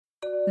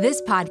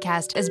This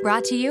podcast is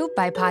brought to you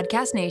by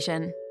Podcast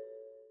Nation.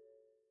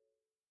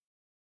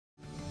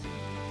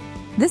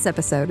 This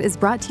episode is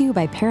brought to you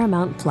by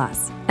Paramount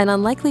Plus. An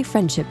unlikely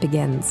friendship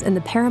begins in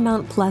the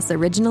Paramount Plus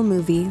original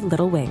movie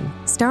Little Wing,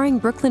 starring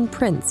Brooklyn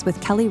Prince with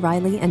Kelly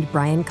Riley and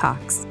Brian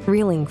Cox.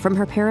 Reeling from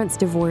her parents'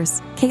 divorce,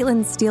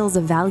 Caitlin steals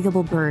a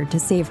valuable bird to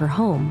save her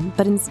home,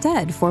 but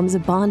instead forms a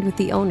bond with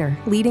the owner,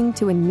 leading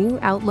to a new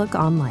outlook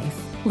on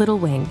life. Little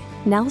Wing,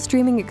 now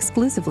streaming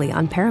exclusively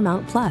on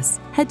Paramount Plus.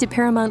 Head to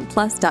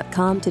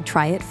ParamountPlus.com to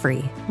try it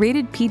free.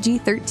 Rated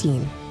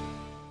PG-13.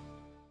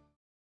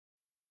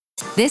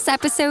 This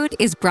episode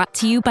is brought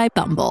to you by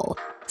Bumble.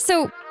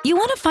 So, you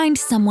want to find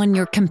someone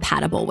you're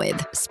compatible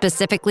with,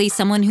 specifically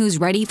someone who's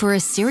ready for a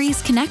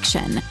serious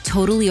connection,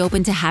 totally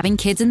open to having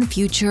kids in the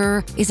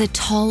future, is a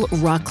tall,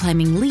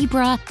 rock-climbing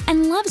Libra,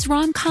 and loves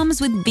rom-coms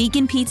with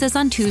vegan pizzas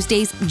on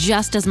Tuesdays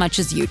just as much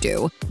as you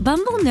do.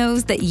 Bumble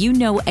knows that you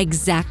know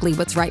exactly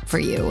what's right for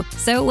you.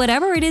 So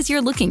whatever it is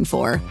you're looking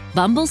for,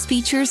 Bumble's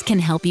features can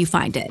help you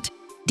find it.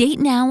 Date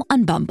now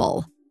on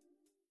Bumble.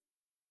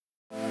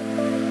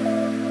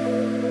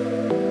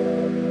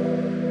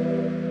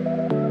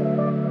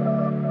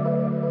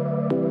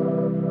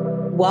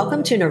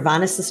 Welcome to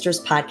Nirvana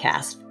Sisters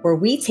podcast, where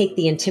we take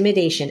the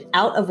intimidation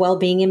out of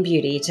well-being and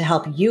beauty to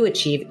help you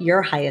achieve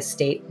your highest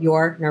state,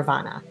 your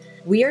nirvana.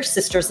 We are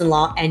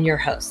sisters-in-law and your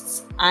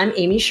hosts. I'm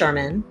Amy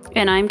Sherman.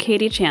 And I'm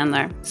Katie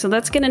Chandler. So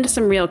let's get into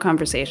some real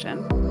conversation.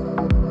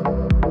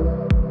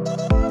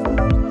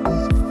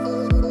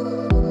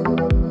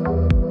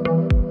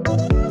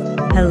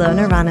 Hello,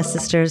 Nirvana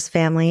Sisters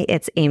family.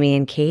 It's Amy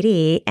and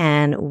Katie,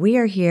 and we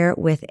are here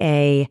with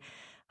a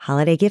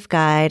holiday gift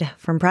guide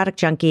from Product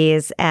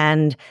Junkies,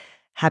 and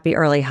happy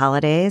early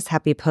holidays,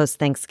 happy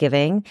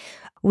post-Thanksgiving.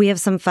 We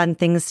have some fun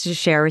things to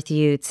share with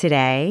you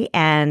today,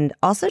 and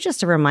also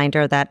just a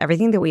reminder that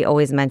everything that we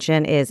always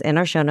mention is in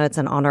our show notes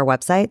and on our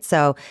website,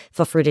 so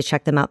feel free to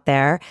check them out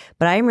there.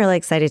 But I am really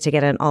excited to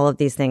get in all of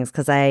these things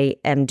because I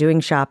am doing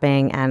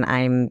shopping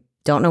and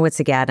don't know what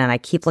to get, and I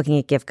keep looking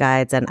at gift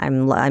guides, and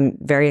I'm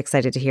very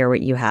excited to hear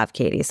what you have,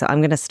 Katie. So I'm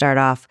going to start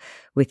off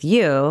with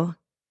you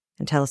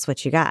and tell us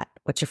what you got.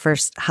 What's your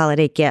first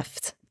holiday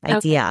gift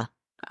idea? Okay.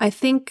 I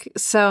think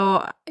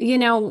so.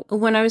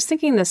 When I was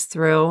thinking this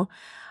through,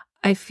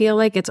 I feel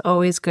like it's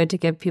always good to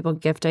give people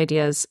gift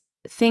ideas,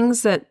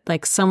 things that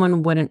like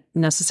someone wouldn't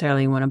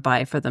necessarily want to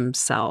buy for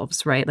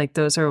themselves, right? Like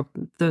those are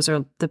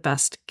the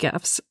best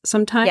gifts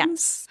sometimes.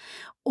 Yes.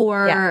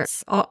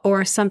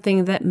 Or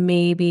something that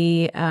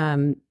maybe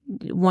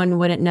one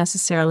wouldn't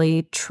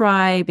necessarily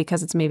try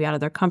because it's maybe out of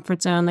their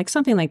comfort zone, like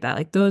something like that.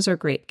 Like those are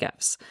great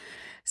gifts.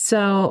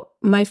 So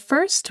my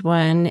first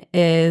one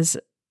is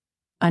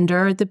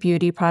under the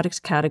beauty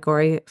product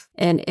category,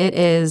 and it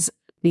is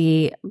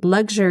the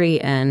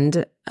luxury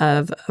end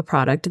of a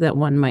product that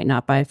one might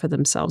not buy for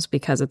themselves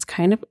because it's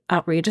kind of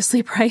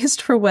outrageously priced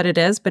for what it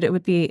is, but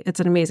it's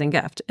an amazing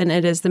gift. And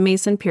it is the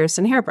Mason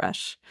Pearson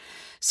hairbrush.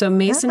 So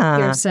Mason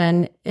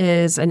Pearson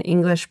is an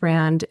English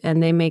brand,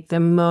 and they make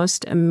the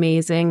most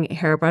amazing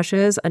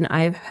hairbrushes. And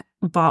I've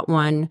bought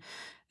one.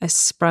 I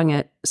sprung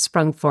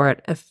for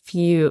it not a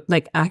few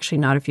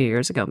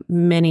years ago,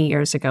 many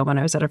years ago when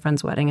I was at a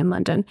friend's wedding in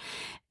London.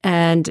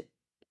 And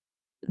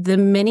the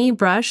mini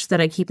brush that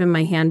I keep in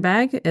my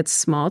handbag, it's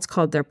small. It's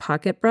called their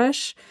pocket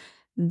brush.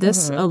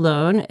 This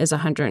alone is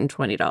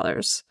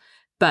 $120.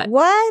 But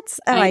what?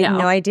 Oh, I had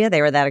no idea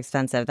they were that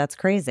expensive. That's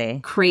crazy.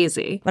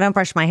 Crazy. I don't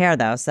brush my hair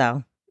though,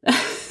 so.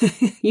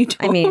 You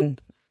don't?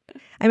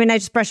 I mean, I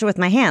just brush it with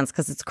my hands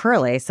because it's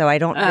curly, so I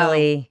don't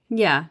really.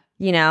 Yeah.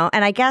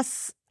 And I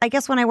guess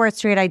when I wear it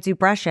straight, I do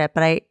brush it,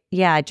 but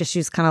I just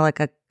use kind of like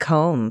a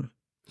comb.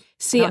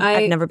 See,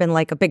 I've never been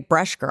like a big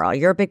brush girl.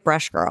 You're a big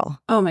brush girl.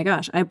 Oh my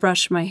gosh. I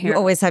brush my hair. You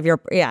always have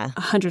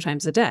 100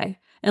 times a day,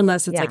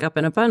 unless it's like up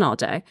in a bun all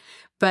day.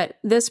 But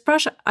this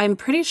brush, I'm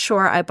pretty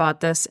sure I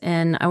bought this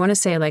in, I want to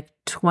say like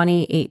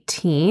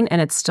 2018,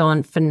 and it's still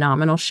in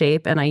phenomenal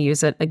shape, and I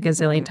use it a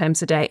gazillion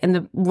times a day. And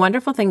the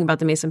wonderful thing about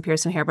the Mason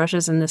Pearson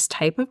hairbrushes and this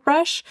type of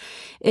brush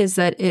is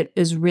that it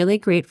is really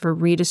great for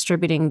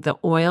redistributing the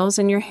oils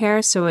in your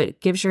hair, so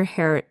it gives your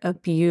hair a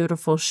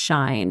beautiful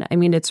shine. I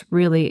mean, it's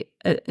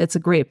a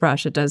great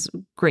brush. It does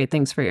great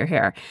things for your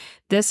hair.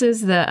 This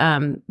is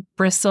the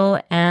bristle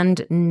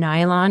and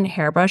nylon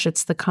hairbrush.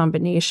 It's the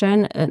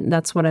combination, and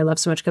that's what I love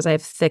so much because I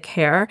have thick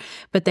hair,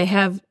 but they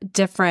have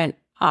different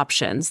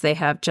options. They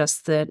have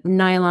just the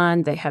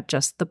nylon, they have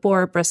just the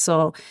boar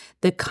bristle.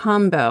 The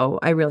combo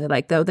I really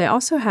like, though. They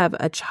also have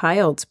a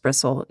child's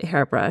bristle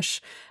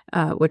hairbrush,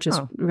 which is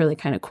really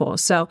kind of cool.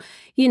 So,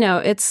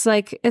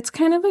 it's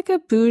kind of like a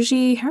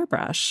bougie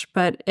hairbrush,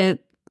 but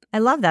I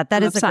love that.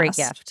 That I'm is obsessed. a great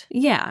gift.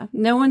 Yeah.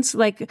 No one's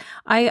like,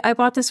 I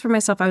bought this for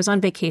myself. I was on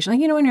vacation.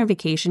 Like, when you're on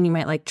vacation, you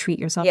might like treat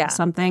yourself to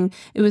something.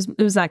 It was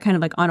that kind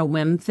of like on a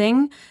whim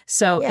thing.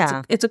 So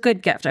it's a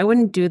good gift. I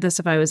wouldn't do this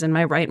if I was in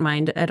my right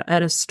mind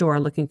at a store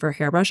looking for a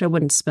hairbrush. I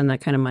wouldn't spend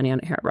that kind of money on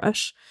a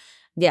hairbrush.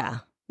 Yeah.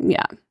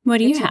 Yeah. What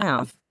do you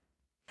have?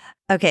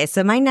 Okay.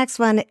 So my next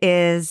one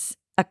is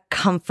a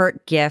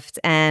comfort gift.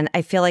 And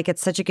I feel like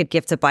it's such a good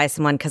gift to buy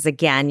someone because,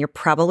 again, you're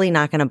probably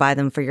not going to buy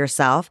them for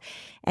yourself.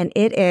 And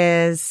it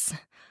is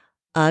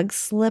Ugg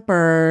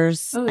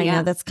slippers. Oh, I yeah.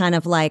 know that's kind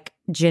of like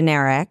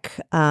generic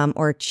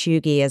or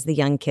chuggy, as the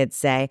young kids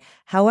say.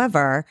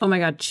 However, Oh my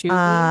God,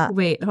 chuggy.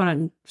 Wait, hold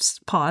on.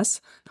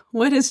 Pause.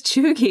 What is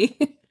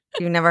chuggy?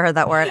 you've never heard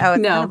that word? Oh,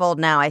 it's No. kind of old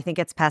now. I think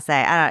it's passe.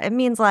 I don't know. It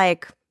means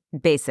like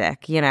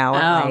basic,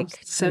 like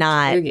so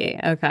not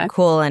chuggy. Okay.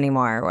 cool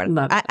anymore.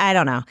 Love it. I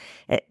don't know.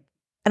 I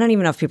don't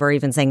even know if people are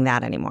even saying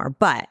that anymore,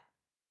 but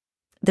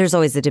there's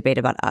always a debate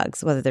about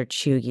Uggs, whether they're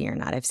chuggy or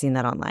not. I've seen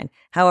that online.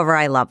 However,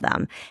 I love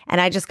them.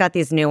 And I just got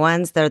these new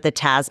ones. They're the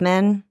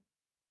Tasman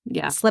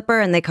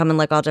slipper, and they come in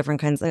like all different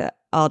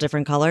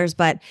colors,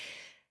 but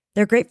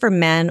they're great for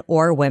men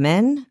or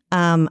women.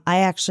 I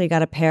actually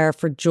got a pair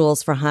for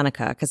Jules for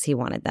Hanukkah because he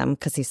wanted them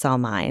because he saw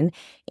mine.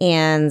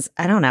 And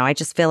I don't know. I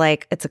just feel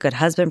like it's a good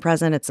husband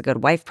present. It's a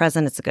good wife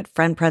present. It's a good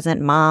friend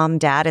present. Mom,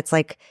 dad. It's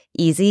like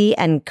easy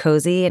and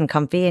cozy and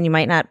comfy. And you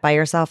might not buy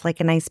yourself like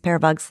a nice pair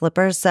of Ugg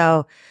slippers.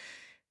 So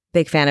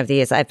big fan of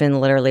these. I've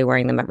been literally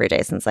wearing them every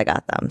day since I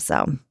got them.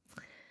 So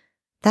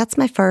that's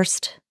my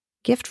first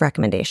gift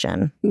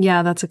recommendation.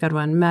 Yeah, that's a good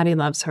one. Maddie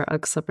loves her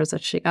Ugg slippers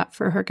that she got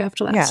for her gift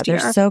last year.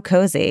 Yeah, they're so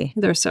cozy.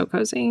 They're so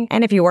cozy.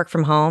 And if you work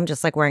from home,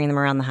 just like wearing them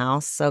around the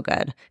house, so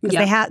good.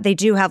 Because they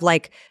do have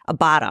like a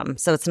bottom,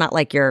 so it's not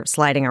like you're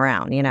sliding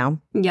around,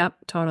 Yep,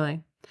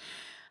 totally.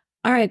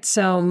 All right,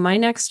 so my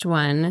next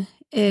one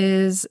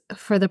is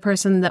for the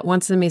person that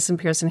wants the Mason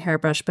Pearson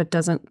hairbrush but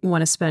doesn't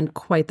want to spend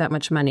quite that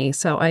much money.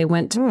 So I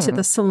went to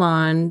the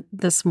salon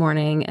this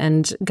morning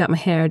and got my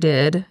hair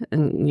did,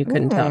 and you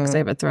couldn't tell because I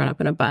have it thrown up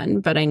in a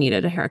bun, but I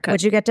needed a haircut.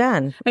 What'd you get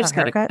done? I just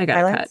got a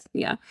cut.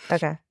 Yeah.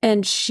 Okay.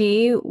 And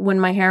when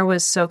my hair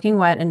was soaking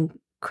wet and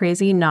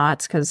crazy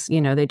knots, because,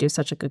 they do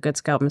such a good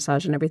scalp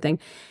massage and everything,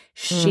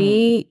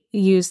 she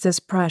used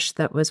this brush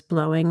that was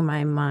blowing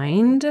my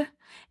mind.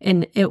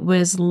 And it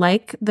was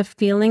like the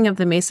feeling of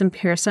the Mason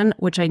Pearson,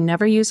 which I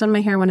never use on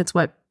my hair when it's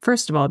wet.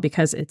 First of all,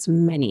 because it's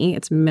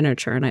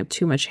miniature, and I have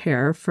too much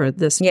hair for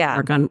this to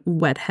work on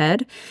wet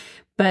head.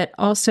 But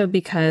also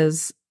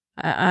because,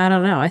 I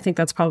don't know, I think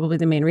that's probably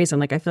the main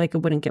reason. Like, I feel like it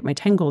wouldn't get my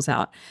tangles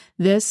out.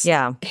 This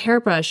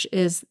hairbrush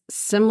is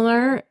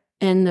similar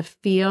in the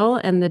feel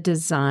and the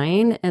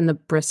design and the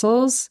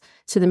bristles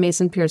to the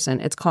Mason Pearson.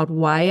 It's called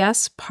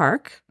YS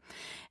Park.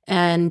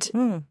 And,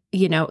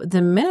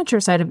 the miniature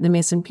size of the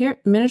Mason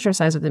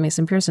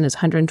Pearson is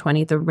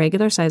 $120. The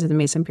regular size of the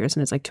Mason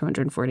Pearson is like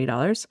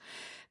 $240.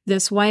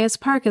 This YS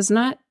Park is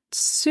not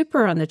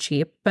super on the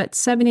cheap, but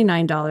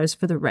 $79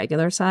 for the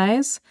regular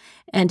size.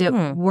 And it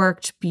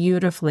worked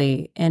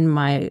beautifully in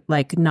my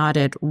like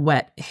knotted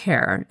wet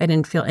hair. I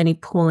didn't feel any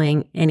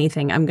pulling,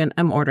 anything.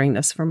 I'm ordering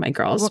this for my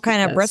girls. What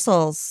kind of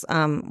bristles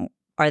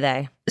are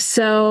they?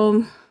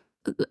 So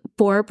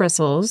boar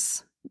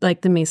bristles,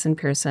 like the Mason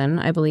Pearson,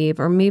 I believe,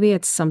 or maybe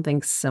it's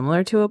something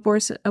similar to a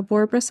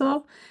boar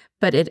bristle,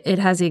 but it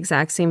has the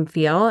exact same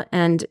feel,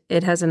 and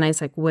it has a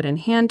nice like wooden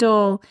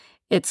handle.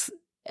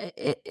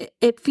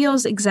 It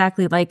feels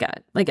exactly like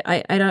it. Like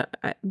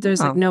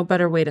there's like no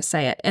better way to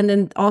say it. And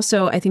then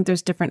also I think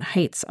there's different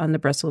heights on the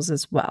bristles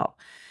as well.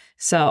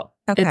 So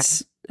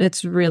it's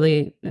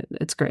great.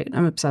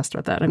 I'm obsessed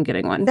with that. I'm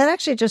getting one. That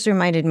actually just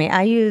reminded me.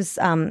 I use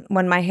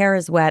when my hair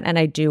is wet and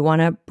I do want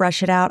to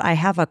brush it out,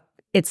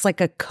 it's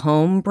like a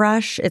comb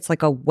brush. It's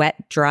like a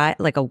wet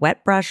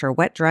brush or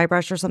wet dry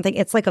brush or something.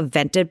 It's like a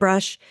vented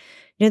brush.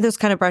 You know those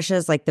kind of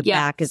brushes, like the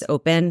back is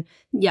open?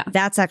 Yeah.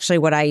 That's actually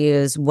what I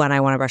use when I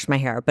want to brush my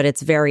hair, but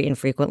it's very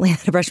infrequently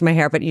that I brush my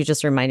hair, but you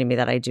just reminded me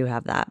that I do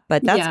have that.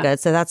 But that's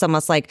good. So that's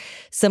almost like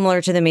similar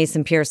to the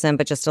Mason Pearson,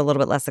 but just a little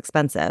bit less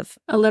expensive.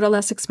 A little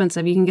less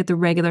expensive. You can get the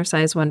regular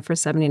size one for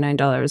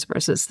 $79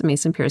 versus the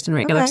Mason Pearson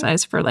regular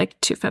size for like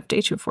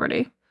 $250,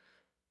 $240.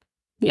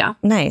 Yeah.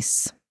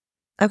 Nice.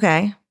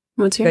 Okay.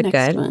 What's your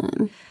next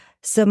one?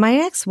 So my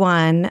next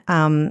one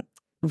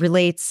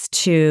relates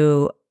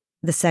to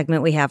the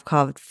segment we have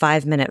called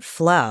 5-Minute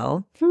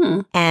Flow.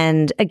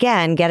 And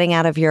again, getting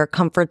out of your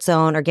comfort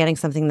zone or getting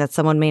something that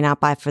someone may not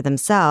buy for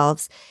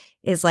themselves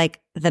is like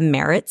the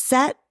Merit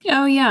set.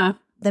 Oh, yeah.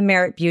 The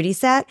Merit Beauty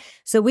set.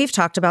 So we've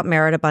talked about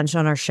Merit a bunch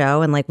on our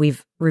show, and like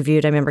we've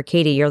reviewed, I remember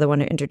Katie, you're the one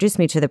who introduced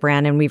me to the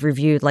brand, and we've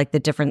reviewed like the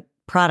different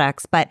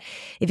products. But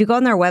if you go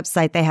on their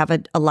website, they have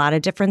a lot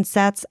of different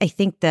sets. I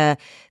think the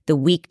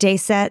weekday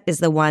set is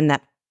the one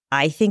that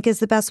I think is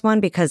the best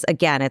one because,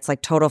 again, it's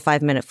like total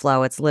 5-minute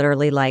flow. It's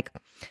literally like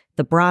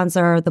the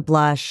bronzer, the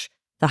blush,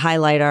 the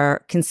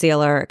highlighter,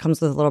 concealer. It comes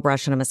with a little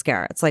brush and a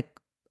mascara. It's like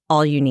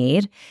all you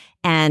need.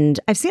 And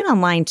I've seen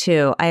online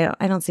too. I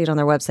don't see it on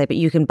their website, but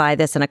you can buy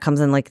this and it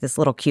comes in like this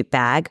little cute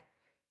bag.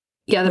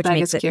 Yeah, the which bag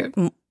makes is cute.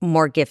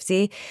 More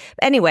giftsy.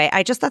 Anyway,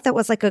 I just thought that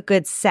was like a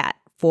good set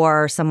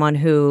for someone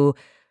who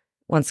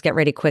wants to get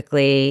ready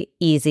quickly,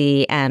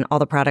 easy, and all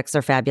the products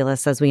are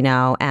fabulous, as we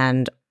know,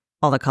 and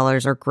all the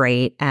colors are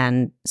great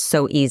and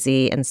so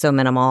easy and so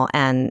minimal.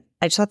 And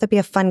I just thought that'd be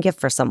a fun gift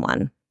for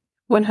someone.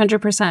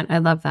 100%. I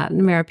love that. And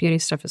the Merit Beauty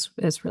stuff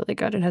is really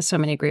good. It has so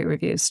many great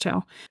reviews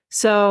too.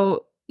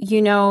 So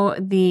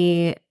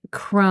the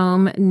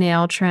chrome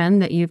nail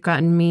trend that you've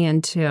gotten me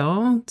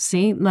into.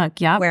 See, look,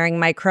 yep. Wearing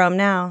my chrome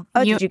now.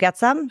 Oh, did you get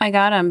some? I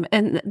got them.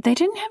 And they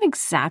didn't have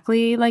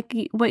exactly like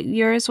what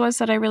yours was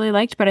that I really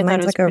liked, but I thought it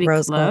was like pretty a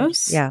rose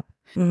close. gold. Yeah.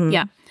 Mm-hmm.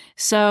 Yeah.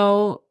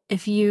 So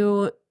if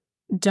you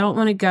don't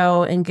want to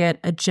go and get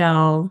a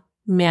gel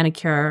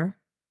manicure,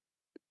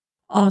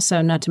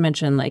 also not to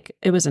mention like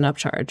it was an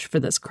upcharge for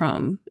this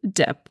chrome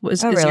dip.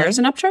 Is really? Yours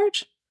an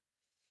upcharge?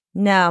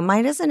 No,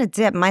 mine isn't a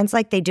dip. Mine's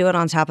like they do it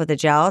on top of the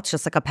gel. It's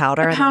just like a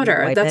powder. A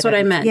powder. That's what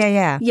I meant.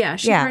 Yeah. Yeah.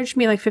 She charged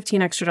me like $15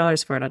 extra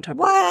for it on top.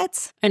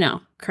 What? I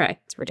know.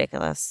 Correct. It's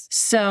ridiculous.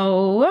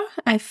 So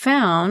I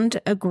found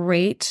a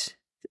great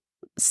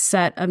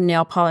set of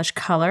nail polish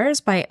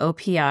colors by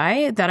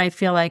OPI that I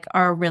feel like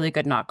are a really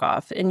good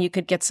knockoff. And you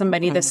could get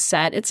somebody this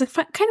set. It's a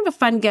kind of a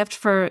fun gift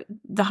for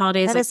the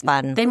holidays. That is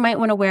fun. They might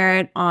want to wear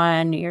it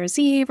on New Year's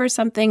Eve or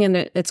something. And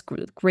it's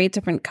great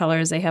different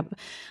colors. They have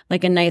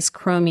like a nice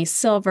chromy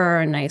silver,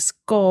 a nice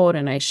gold,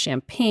 a nice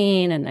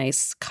champagne, a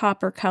nice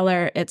copper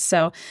color.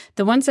 So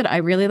the ones that I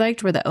really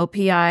liked were the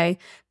OPI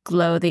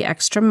Glow the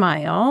Extra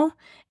Mile.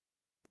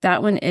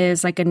 That one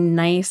is like a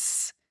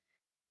nice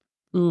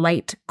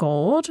light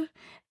gold.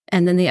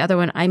 And then the other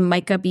one, I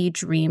Mica Be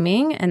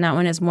Dreaming. And that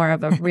one is more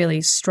of a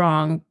really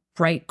strong,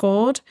 bright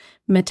gold.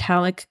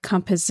 Metallic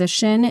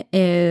composition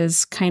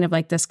is kind of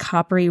like this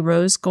coppery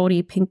rose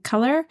goldy pink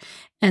color.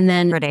 And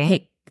then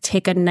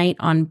take a night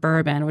on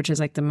bourbon, which is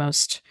like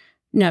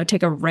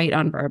take a right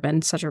on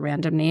bourbon, such a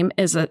random name,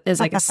 is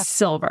like a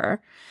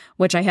silver,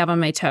 which I have on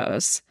my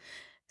toes.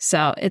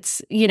 So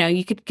it's,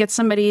 you could get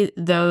somebody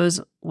those,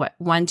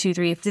 1, 2,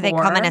 3, 4. Do they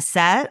come in a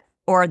set?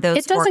 Or those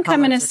it doesn't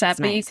come in a set,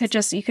 but nice.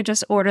 you could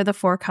just order the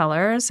 4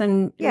 colors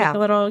and make a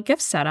little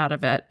gift set out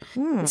of it.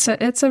 So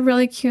it's a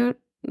really cute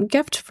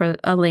gift for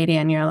a lady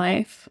in your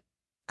life.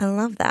 I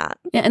love that.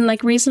 Yeah, and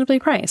like reasonably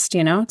priced,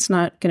 it's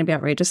not going to be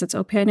outrageous. It's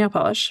OPI nail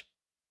polish.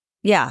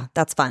 Yeah,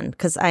 that's fun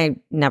because I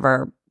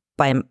never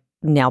buy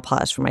nail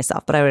polish for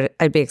myself, but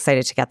I'd be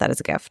excited to get that as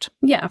a gift.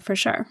 Yeah, for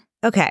sure.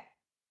 Okay.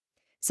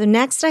 So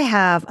next I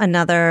have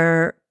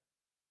another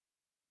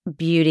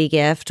beauty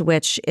gift,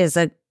 which is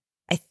I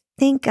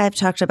think I've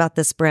talked about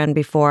this brand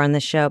before on the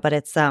show, but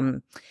it's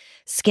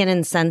Skin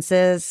and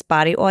Senses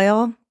body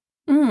oil.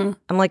 I'm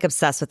like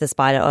obsessed with this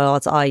body oil.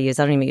 It's all I use.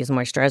 I don't even use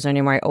moisturizer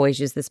anymore. I always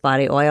use this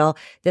body oil.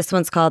 This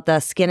one's called the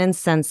Skin and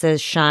Senses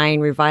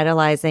Shine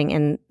Revitalizing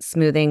and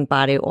Smoothing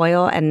Body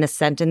Oil. And the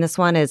scent in this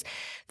one is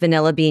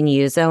vanilla bean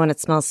yuzu, and it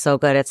smells so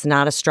good. It's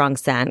not a strong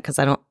scent because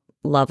I don't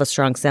love a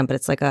strong scent, but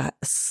it's like a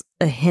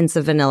hint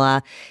of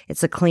vanilla.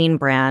 It's a clean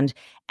brand.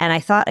 And I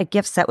thought a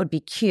gift set would be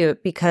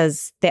cute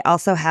because they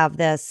also have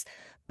this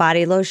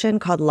body lotion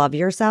called Love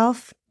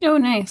Yourself. Oh,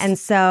 nice. And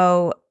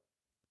so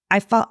I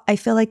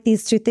feel like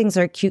these two things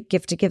are a cute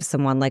gift to give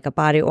someone, like a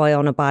body oil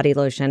and a body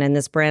lotion. And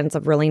this brand's a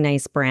really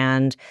nice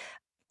brand.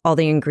 All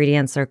the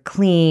ingredients are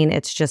clean.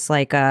 It's just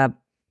like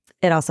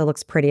it also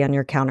looks pretty on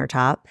your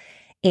countertop.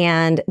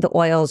 And the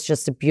oil is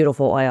just a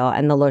beautiful oil.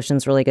 And the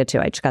lotion's really good too.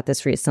 I just got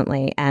this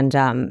recently.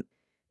 And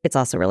it's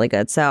also really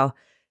good. So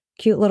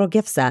cute little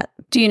gift set.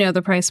 Do you know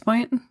the price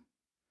point?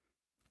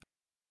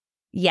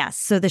 Yes.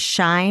 So the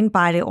Shine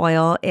body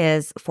oil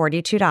is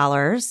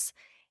 $42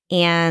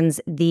 and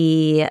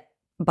the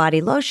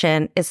body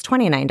lotion is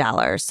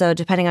 $29. So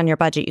depending on your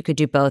budget, you could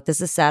do both as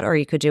a set or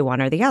you could do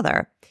one or the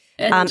other.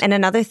 And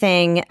another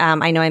thing,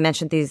 I know I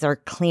mentioned these are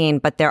clean,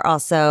 but they're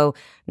also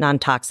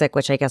non-toxic,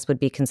 which I guess would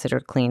be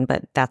considered clean,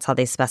 but that's how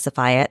they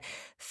specify it.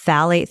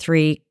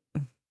 Phthalate-free,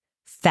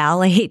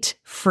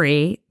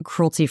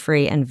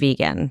 cruelty-free, and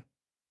vegan.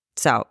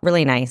 So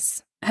really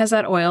nice. Has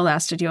that oil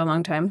lasted you a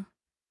long time?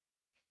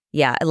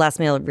 Yeah, it lasts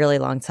me a really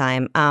long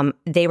time.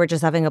 They were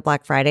just having a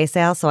Black Friday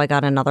sale, so I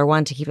got another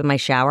one to keep in my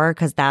shower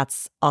because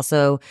that's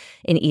also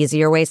an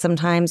easier way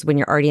sometimes when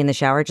you're already in the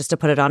shower just to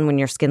put it on when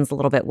your skin's a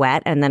little bit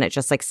wet and then it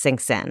just like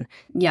sinks in.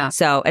 Yeah.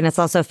 So, and it's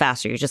also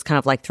faster. You just kind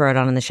of like throw it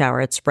on in the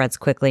shower. It spreads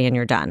quickly and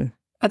you're done.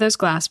 Are those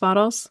glass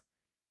bottles?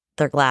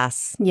 They're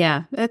glass.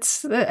 Yeah,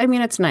 it's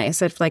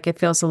nice. It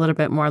feels a little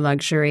bit more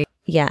luxury.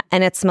 Yeah,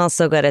 and it smells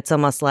so good. It's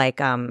almost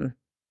like I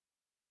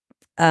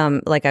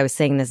was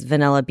saying, this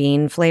vanilla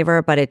bean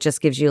flavor, but it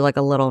just gives you like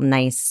a little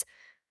nice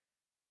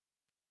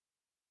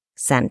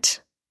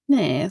scent.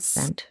 Nice.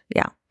 Scent.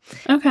 Yeah.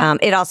 Okay.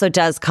 It also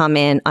does come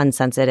in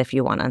unscented if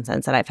you want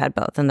unscented. I've had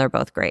both and they're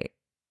both great.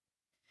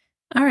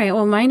 All right.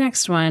 Well, my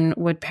next one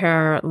would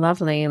pair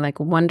lovely, like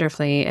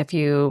wonderfully, if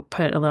you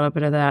put a little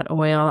bit of that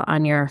oil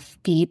on your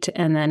feet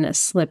and then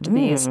slipped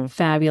these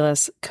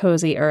fabulous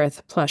Cozy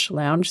Earth plush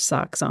lounge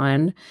socks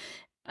on.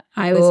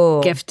 I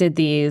was gifted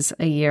these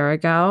a year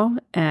ago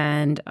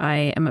and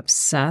I am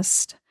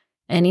obsessed.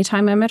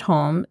 Anytime I'm at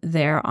home,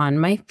 they're on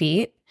my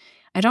feet.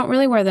 I don't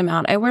really wear them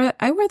out. I wear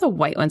the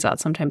white ones out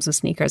sometimes with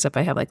sneakers if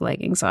I have like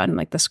leggings on,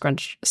 like the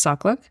scrunch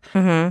sock look.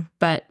 Mm-hmm.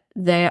 But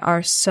they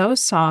are so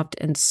soft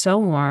and so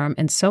warm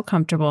and so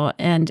comfortable.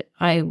 And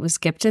I was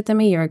gifted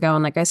them a year ago.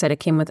 And like I said,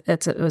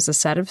 it was a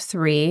set of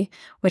 3,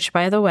 which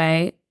by the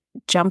way,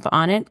 jump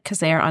on it because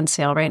they are on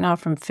sale right now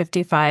from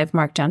 $55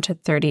 marked down to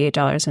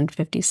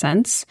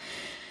 $38.50.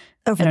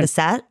 Oh, for the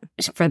set?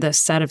 For the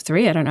set of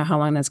 3. I don't know how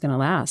long that's going to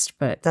last,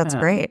 but that's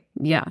great.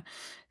 Yeah.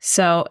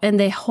 So, and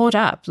they hold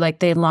up. Like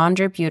they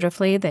launder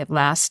beautifully. They've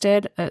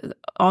lasted.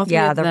 All 3 of them.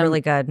 Yeah, they're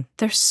really good.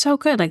 They're so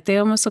good. Like they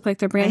almost look like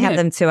they're brand new. I have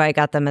them too. I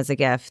got them as a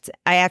gift.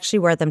 I actually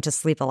wear them to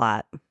sleep a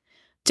lot.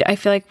 I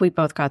feel like we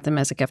both got them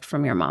as a gift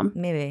from your mom.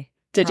 Maybe.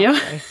 Did you?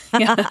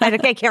 Yeah. I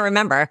can't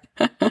remember.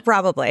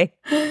 Probably.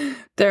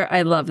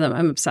 I love them.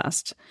 I'm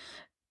obsessed.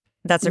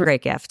 That's a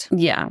great gift.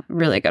 Yeah,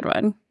 really good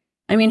one.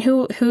 I mean,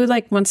 who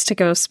like wants to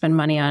go spend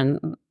money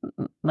on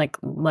like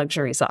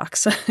luxury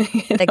socks?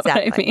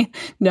 Exactly. I mean,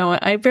 no,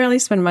 I barely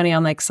spend money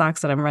on like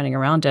socks that I'm running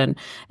around in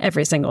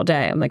every single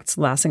day. I'm like, it's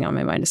the last thing on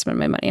my mind to spend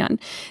my money on.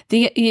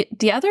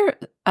 The other,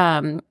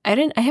 I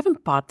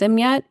haven't bought them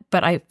yet,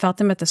 but I felt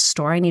them at the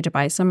store. I need to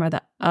buy some. Are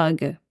the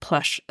UGG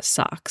plush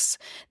socks?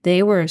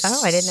 They were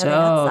I didn't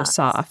know they had socks.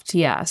 Soft.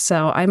 Yeah,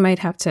 so I might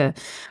have to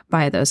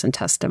buy those and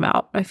test them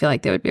out. I feel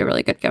like they would be a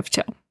really good gift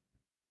too.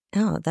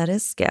 Oh, that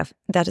is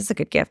a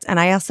good gift. And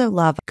I also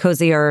love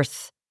Cozy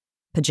Earth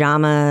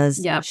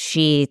pajamas,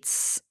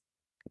 sheets,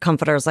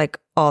 comforters. Like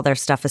all their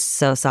stuff is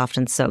so soft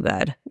and so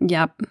good.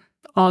 Yep.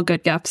 All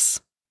good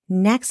gifts.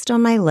 Next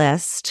on my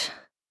list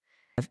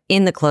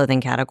in the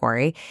clothing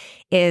category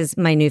is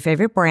my new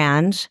favorite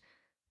brand,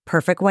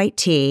 Perfect White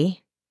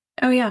Tea.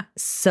 Oh, yeah.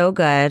 So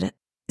good.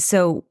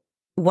 So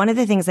one of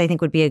the things I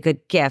think would be a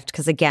good gift,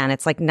 because again,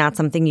 it's like not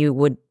something you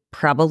would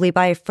probably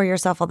buy for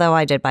yourself, although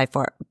I did buy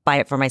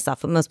it for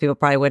myself, but most people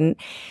probably wouldn't.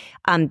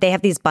 They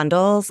have these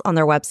bundles on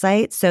their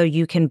website, so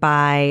you can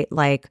buy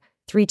like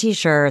 3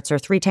 t-shirts or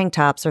 3 tank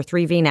tops or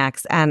 3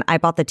 v-necks. And I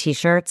bought the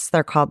t-shirts.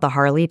 They're called the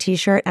Harley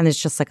t-shirt, and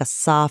it's just like a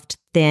soft,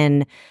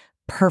 thin,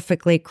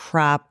 perfectly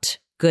cropped,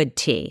 good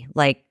tee.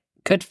 Like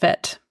good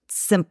fit.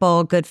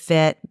 Simple, good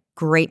fit,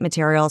 great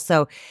material.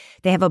 So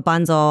they have a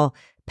bundle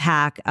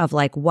pack of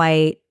like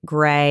white,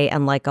 gray,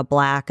 and like a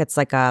black. It's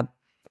like a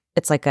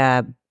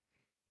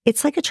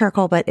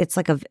charcoal, but it's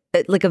like a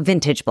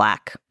vintage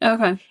black.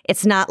 Okay.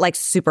 It's not like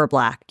super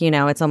black,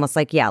 it's almost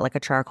like, like a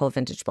charcoal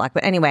vintage black.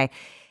 But anyway,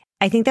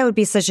 I think that would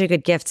be such a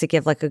good gift to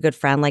give like a good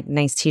friend, like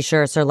nice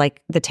t-shirts, or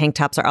like the tank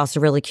tops are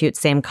also really cute,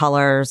 same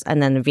colors,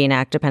 and then the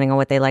v-neck, depending on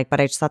what they like. But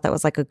I just thought that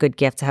was like a good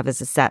gift to have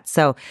as a set.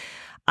 So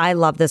I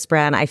love this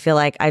brand. I feel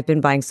like I've been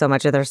buying so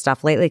much of their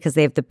stuff lately because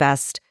they have the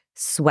best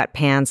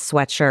sweatpants,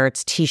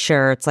 sweatshirts,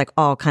 t-shirts, like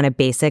all kind of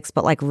basics,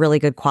 but like really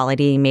good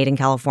quality, made in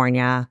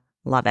California.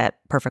 Love it.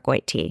 Perfect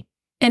White Tea.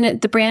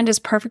 And the brand is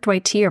Perfect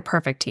White Tea or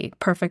Perfect Tea?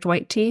 Perfect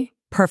White Tea?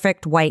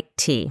 Perfect White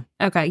Tea.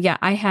 Okay. Yeah.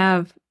 I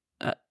have,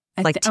 I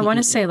want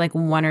to say like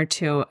 1 or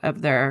 2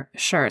 of their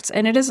shirts.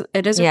 And it is a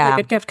really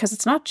good gift because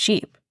it's not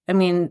cheap. I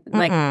mean,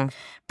 like,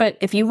 but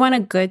if you want a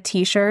good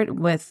t-shirt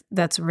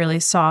that's really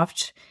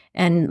soft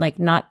and like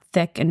not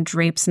thick and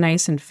drapes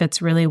nice and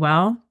fits really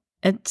well,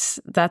 it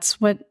gets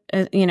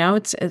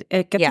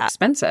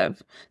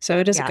expensive. So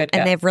it is a good gift.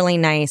 And they have really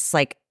nice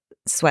like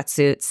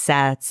sweatsuit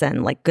sets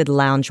and like good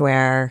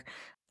loungewear.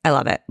 I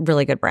love it.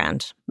 Really good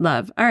brand.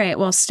 Love. All right.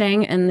 Well,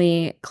 staying in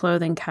the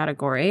clothing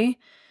category,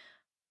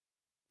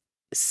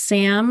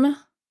 Sam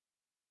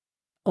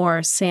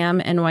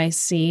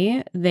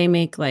NYC, they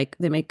make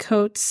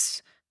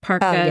coats,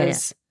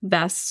 parkas,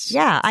 vests.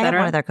 Yeah, I have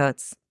one of their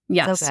coats.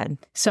 Yes. So good.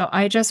 So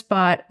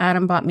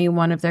Adam bought me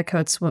one of their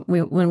coats when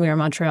we were in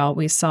Montreal.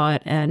 We saw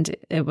it and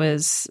it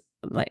was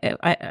like,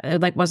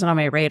 it wasn't on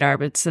my radar,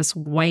 but it's this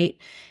white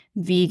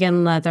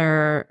vegan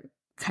leather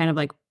kind of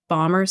like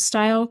bomber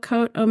style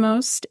coat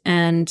almost.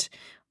 And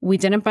we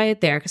didn't buy it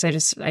there because I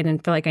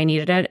didn't feel like I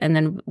needed it. And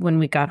then when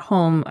we got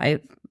home, I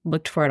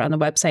looked for it on the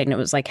website and it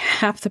was like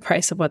half the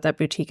price of what that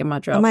boutique in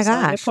Montreal was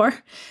selling it for.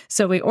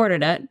 So we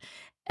ordered it.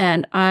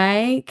 And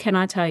I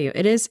cannot tell you,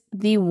 it is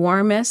the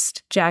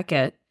warmest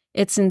jacket.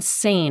 It's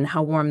insane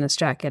how warm this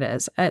jacket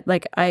is.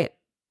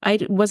 I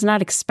was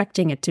not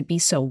expecting it to be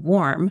so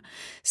warm.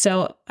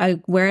 So I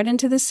wear it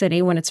into the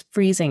city when it's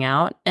freezing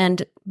out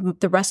and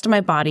the rest of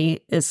my body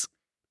is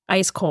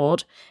ice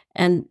cold.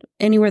 And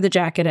anywhere the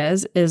jacket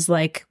is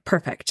like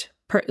perfect.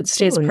 It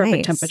stays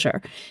perfect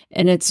temperature.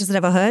 And does it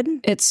have a hood?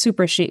 It's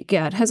super chic.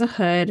 Yeah, it has a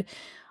hood.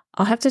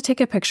 I'll have to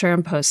take a picture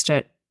and post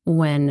it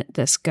when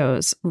this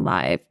goes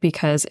live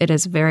because it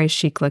is very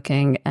chic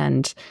looking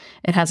and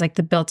it has like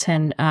the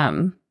built-in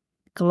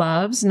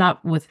gloves,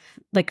 not with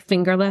like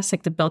fingerless,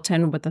 like the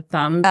built-in with the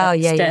thumb that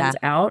extends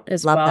out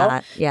as well. Love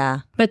that. Yeah.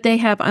 But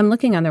I'm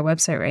looking on their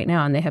website right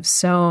now and they have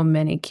so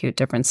many cute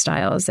different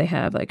styles. They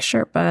have like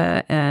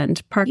Sherpa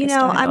and parka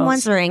styles. I'm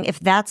wondering if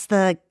that's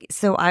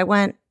so I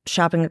went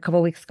shopping a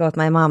couple weeks ago with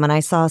my mom and I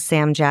saw a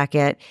Sam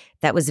jacket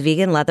that was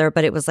vegan leather,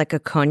 but it was like a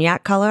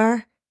cognac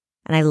color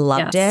and I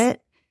loved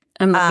it.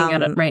 I'm looking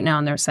at it right now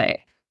on their site.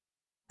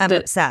 I'm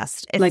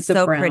obsessed. It's like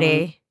so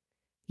pretty.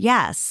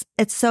 Yes.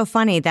 It's so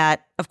funny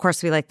that, of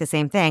course, we like the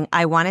same thing.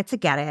 I wanted to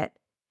get it.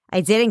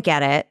 I didn't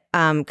get it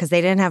because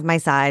they didn't have my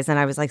size and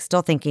I was like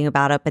still thinking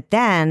about it. But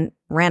then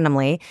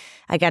randomly,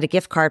 I got a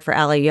gift card for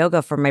Alo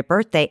Yoga for my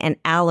birthday and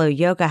Alo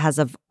Yoga has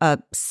a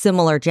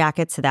similar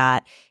jacket to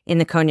that in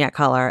the cognac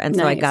color. And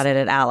so I got it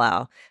at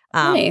Alo.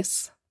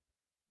 Nice.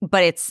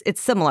 but it's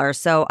similar.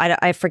 So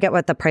I forget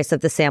what the price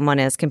of the Sam one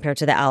is compared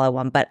to the aloe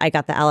one, but I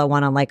got the aloe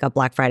one on like a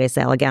Black Friday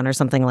sale again or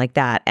something like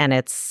that. And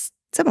it's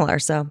similar.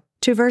 So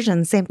 2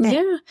 versions, same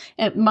thing.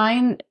 Yeah.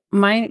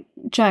 My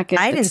jacket.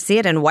 I didn't see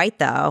it in white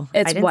though.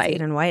 It's I didn't white. see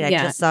it in white.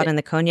 Yeah. I just saw it in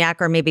the cognac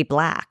or maybe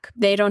black.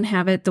 They don't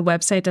have it. The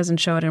website doesn't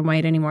show it in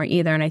white anymore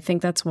either. And I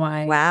think that's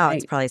why. Wow.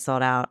 It's probably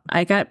sold out.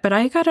 I got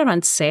it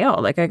on sale.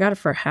 Like I got it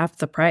for half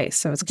the price.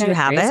 So it's kind of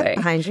crazy. Do you have it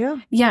behind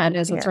you? Yeah, it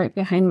is. It's right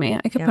behind me.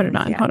 I could put it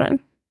on. Yeah. Hold on.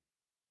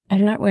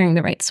 I'm not wearing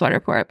the right sweater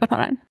for it, but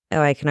hold on.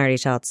 Oh, I can already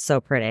tell. It's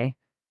so pretty.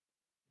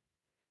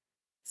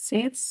 See,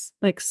 it's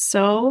like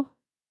so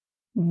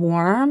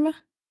warm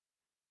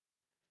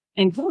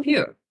and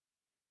cute.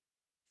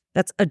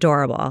 That's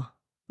adorable.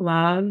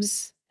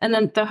 Gloves. And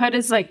then the hood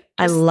is like,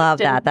 I love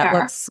that. That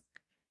there. looks,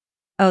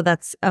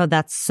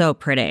 that's so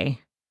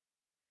pretty.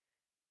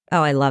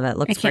 Oh, I love it.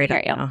 Looks I can't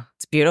great hear on you. you.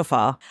 It's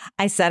beautiful.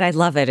 I said I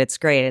love it. It's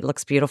great. It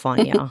looks beautiful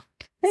on you.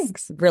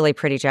 Thanks. Really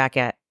pretty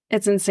jacket.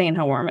 It's insane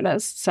how warm it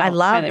is. So I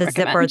love highly the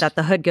recommend. zipper that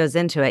the hood goes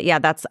into it. Yeah,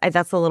 that's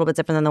a little bit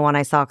different than the one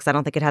I saw because I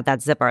don't think it had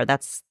that zipper.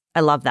 I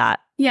love that.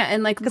 Yeah,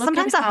 and like Because look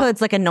sometimes at a how-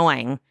 hood's like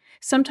annoying.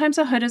 Sometimes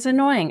a hood is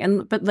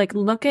annoying, but like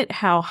look at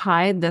how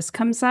high this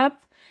comes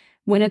up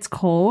when it's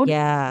cold.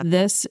 Yeah.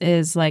 This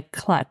is like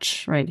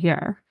clutch right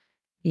here.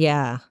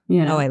 Yeah.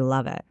 You know? Oh, I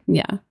love it.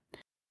 Yeah.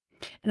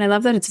 And I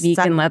love that it's Su-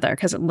 vegan leather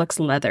because it looks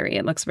leathery.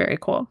 It looks very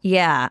cool.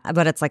 Yeah,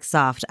 but it's like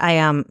soft.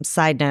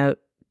 Side note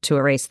to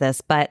erase this,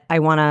 but I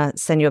want to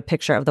send you a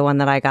picture of the one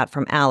that I got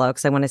from Aloe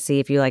because I want to see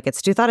if you like it.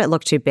 Stu thought it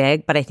looked too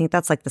big, but I think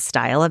that's like the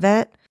style of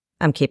it.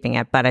 I'm keeping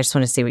it, but I just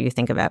want to see what you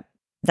think of it.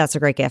 That's a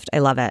great gift. I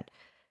love it.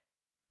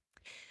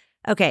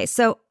 Okay,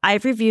 so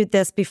I've reviewed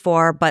this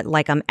before, but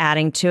like I'm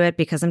adding to it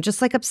because I'm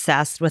just like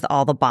obsessed with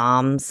all the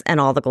balms and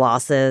all the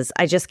glosses.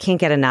 I just can't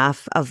get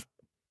enough of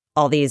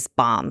all these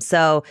balms.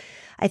 So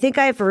I think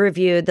I've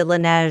reviewed the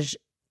Laneige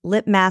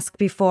lip mask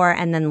before,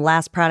 and then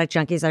last Product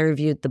Junkies I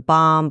reviewed the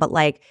balm, but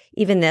like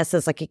even this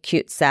is like a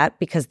cute set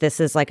because this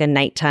is like a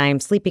nighttime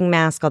sleeping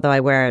mask, although I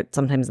wear it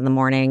sometimes in the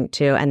morning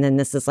too, and then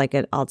this is like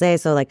an all day,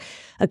 so like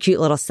a cute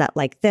little set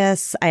like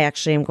this. I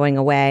actually am going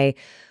away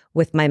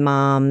with my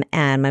mom,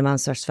 and my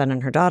mom's first friend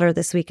and her daughter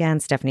this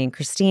weekend, Stephanie and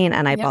Christine,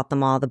 and I bought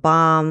them all the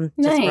balm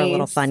just for a little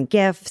Nice. fun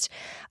gift.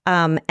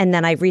 And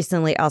then I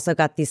recently also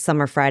got these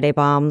Summer Friday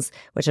balms,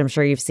 which I'm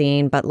sure you've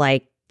seen, but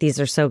like these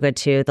are so good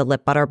too. The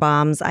lip butter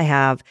balms. I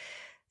have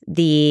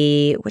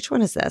which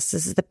one is this?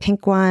 This is the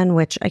pink one,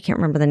 which I can't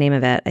remember the name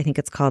of it. I think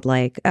it's called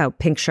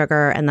pink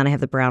sugar. And then I have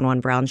the brown one,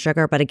 brown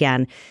sugar. But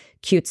again,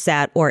 cute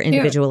set or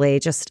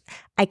individually. Just,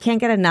 I can't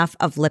get enough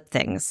of lip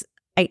things.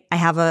 I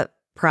have a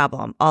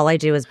problem. All I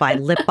do is buy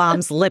lip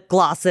balms, lip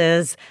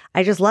glosses.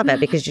 I just love it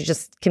because you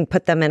just can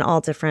put them in all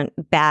different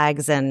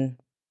bags and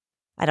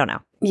I don't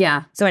know.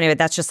 Yeah. So anyway,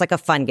 that's just like a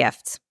fun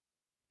gift.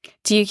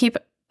 Do you keep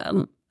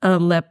a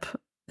lip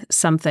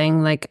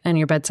something like on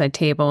your bedside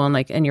table and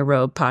like in your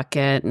robe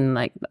pocket and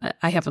like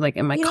I have like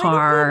in my I don't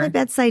car? have my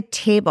bedside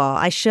table.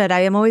 I should. I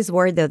am always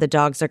worried though the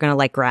dogs are going to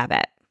like grab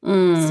it.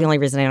 It's the only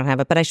reason I don't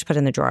have it, but I should put it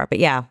in the drawer. But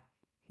yeah.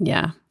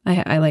 Yeah.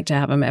 I like to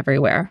have them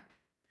everywhere.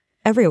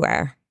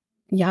 Everywhere.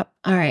 Yep.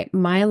 All right.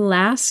 My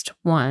last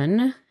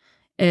one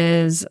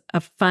is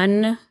a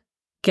fun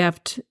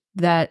gift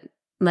that,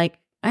 like,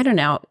 I don't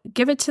know,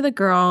 give it to the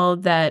girl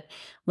that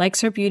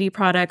likes her beauty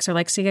products or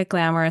likes to get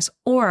glamorous,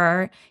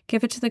 or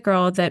give it to the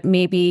girl that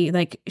maybe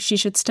like she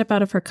should step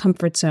out of her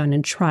comfort zone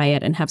and try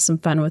it and have some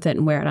fun with it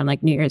and wear it on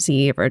like New Year's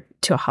Eve or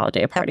to a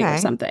holiday party or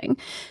something.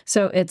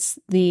 So it's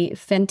the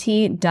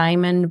Fenty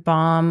Diamond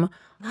Balm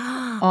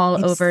all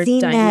I've over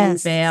seen Diamond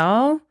this.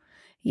 Veil.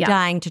 Yeah.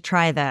 Dying to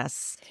try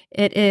this.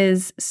 It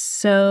is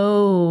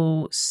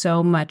so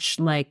much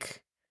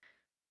like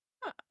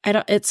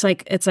it's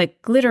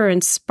like glitter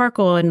and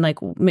sparkle and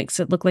like makes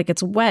it look like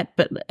it's wet,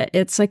 but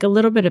it's like a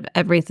little bit of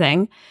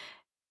everything.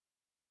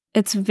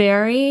 It's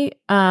very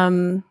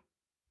kind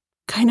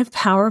of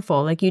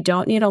powerful. Like you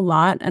don't need a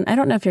lot, and I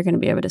don't know if you're going to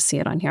be able to see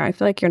it on here. I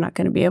feel like you're not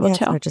going to be able It's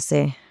to. hard to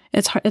see.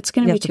 It's hard. It's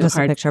going You to be have to too post a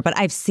hard. picture, but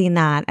I've seen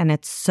that and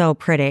it's so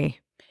pretty.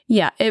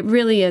 Yeah, it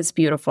really is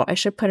beautiful. I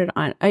should put it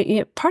on.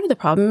 Part of the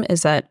problem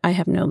is that I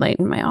have no light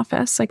in my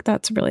office. Like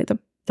that's really the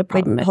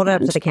problem. Wait, hold it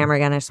up to the camera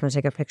again. I just want to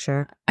take a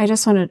picture. I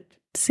just want to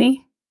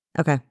see.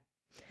 Okay.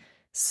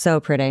 So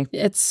pretty.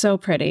 It's so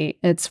pretty.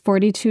 It's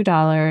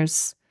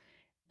 $42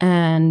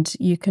 and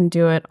you can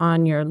do it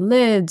on your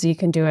lids. You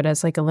can do it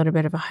as like a little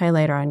bit of a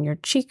highlighter on your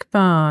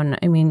cheekbone.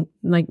 I mean,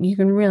 like you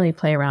can really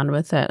play around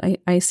with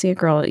it. I see a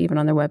girl even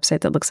on their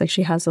website that looks like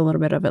she has a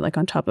little bit of it like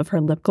on top of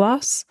her lip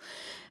gloss.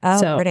 Oh,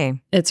 So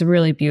pretty. it's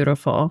really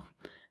beautiful.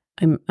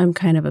 I'm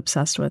kind of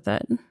obsessed with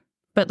it.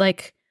 But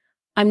like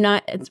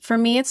for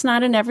me, it's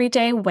not an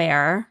everyday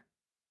wear.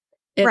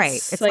 Right.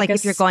 It's like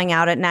if you're going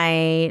out at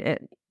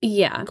night,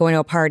 yeah, going to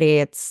a party,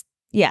 it's,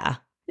 yeah.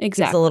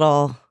 exactly.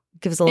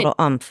 Gives a little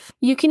oomph.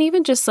 You can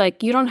even just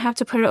like, you don't have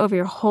to put it over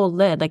your whole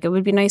lid. Like it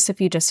would be nice if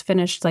you just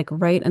finished like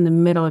right in the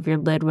middle of your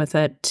lid with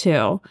it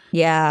too.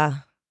 Yeah.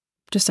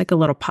 Just like a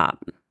little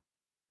pop.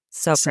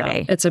 So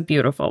pretty. It's a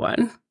beautiful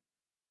one.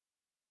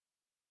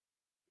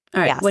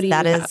 All right. Yes, what do you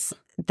that have? is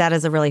that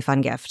is a really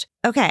fun gift.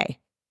 Okay.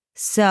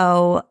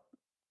 So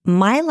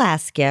my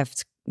last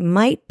gift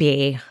might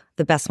be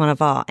the best one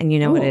of all. And you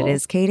know what it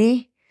is,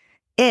 Katie?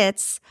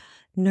 It's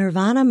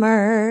Nirvana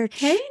merch.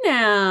 Hey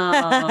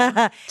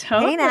now.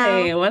 Totally. Hey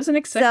now. Wasn't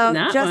expecting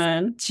that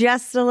one.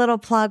 Just a little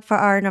plug for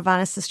our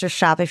Nirvana Sisters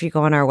shop. If you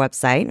go on our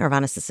website,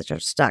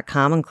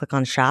 nirvanasisters.com, and click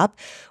on shop,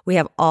 we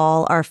have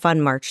all our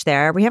fun merch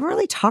there. We haven't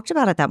really talked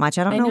about it that much.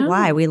 I don't know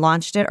why. We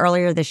launched it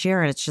earlier this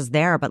year and it's just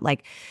there, but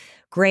like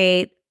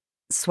great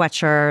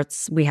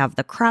sweatshirts. We have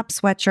the crop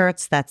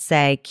sweatshirts that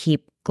say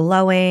keep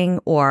glowing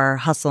or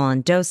hustle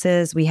in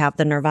doses. We have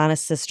the Nirvana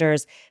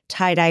Sisters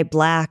tie-dye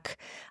black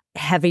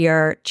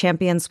heavier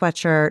champion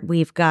sweatshirt.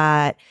 We've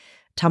got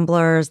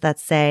tumblers that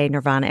say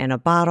Nirvana in a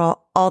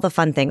bottle, all the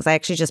fun things. I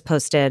actually just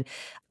posted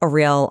a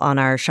reel on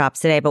our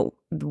shops today, but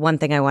one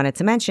thing I wanted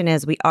to mention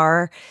is we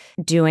are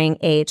doing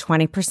a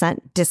 20%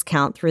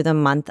 discount through the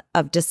month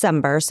of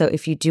December. So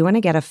if you do want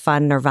to get a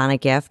fun Nirvana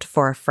gift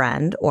for a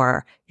friend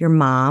or your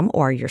mom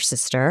or your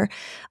sister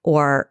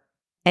or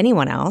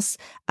anyone else,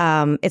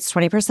 it's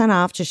 20%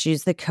 off. Just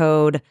use the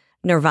code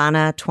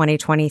Nirvana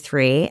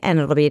 2023 and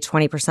it'll be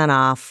 20%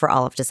 off for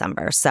all of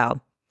December. So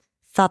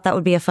thought that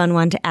would be a fun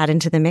one to add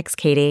into the mix,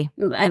 Katie.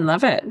 I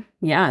love it.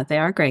 Yeah, they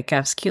are great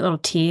gifts. Cute little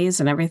teas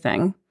and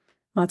everything.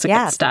 Lots of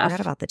good stuff. I forgot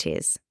about the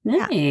teas.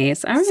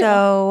 Nice. All right.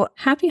 So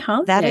happy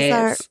holidays. That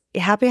is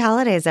happy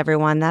holidays,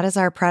 everyone. That is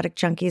our Product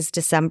Junkies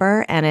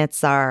December, and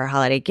it's our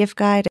holiday gift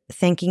guide.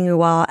 Thanking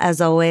you all, as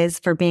always,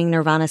 for being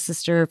Nirvana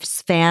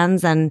Sisters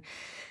fans and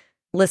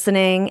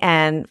listening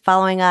and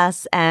following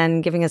us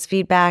and giving us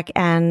feedback,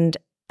 and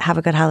have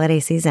a good holiday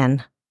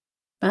season.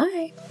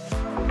 Bye.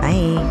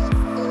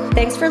 Bye.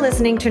 Thanks for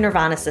listening to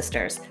Nirvana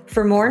Sisters.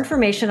 For more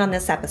information on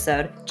this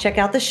episode, check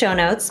out the show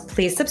notes,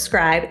 please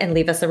subscribe, and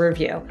leave us a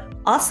review.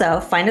 Also,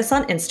 find us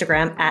on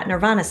Instagram at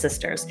Nirvana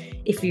Sisters.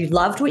 If you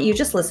loved what you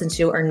just listened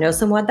to or know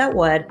someone that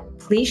would,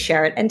 please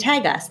share it and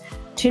tag us.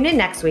 Tune in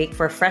next week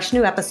for a fresh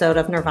new episode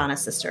of Nirvana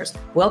Sisters.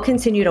 We'll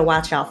continue to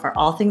watch out for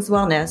all things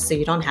wellness so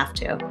you don't have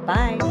to.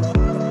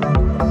 Bye.